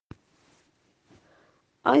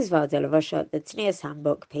Oswald de la Rocha, the Tznius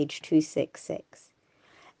Handbook, page 266.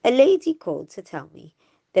 A lady called to tell me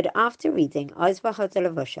that after reading Oswald de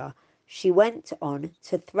la Rocha, she went on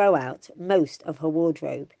to throw out most of her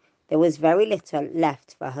wardrobe. There was very little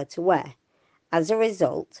left for her to wear. As a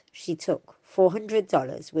result, she took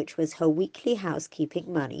 $400, which was her weekly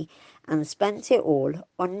housekeeping money, and spent it all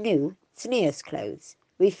on new Tznius clothes,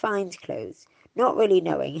 refined clothes, not really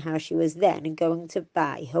knowing how she was then going to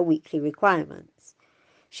buy her weekly requirements.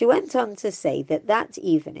 She went on to say that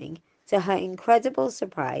evening, to her incredible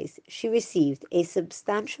surprise, she received a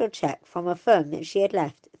substantial check from a firm that she had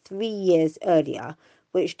left 3 years earlier,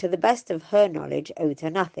 which to the best of her knowledge owed her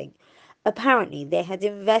nothing. Apparently they had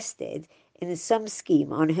invested in some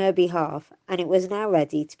scheme on her behalf, and it was now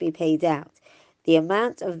ready to be paid out. The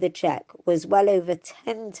amount of the check was well over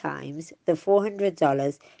 10 times the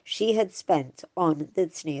 $400 she had spent on the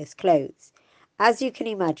Tznius clothes. As you can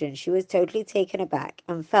imagine, she was totally taken aback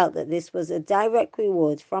and felt that this was a direct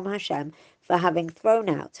reward from Hashem for having thrown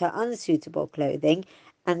out her unsuitable clothing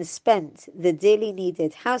and spent the dearly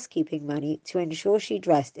needed housekeeping money to ensure she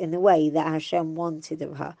dressed in the way that Hashem wanted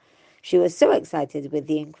of her. She was so excited with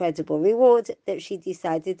the incredible reward that she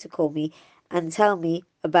decided to call me and tell me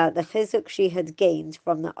about the chizuk she had gained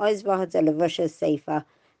from the Ozvah de la Sefer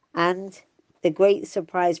and the great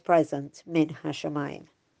surprise present min Hashemayim.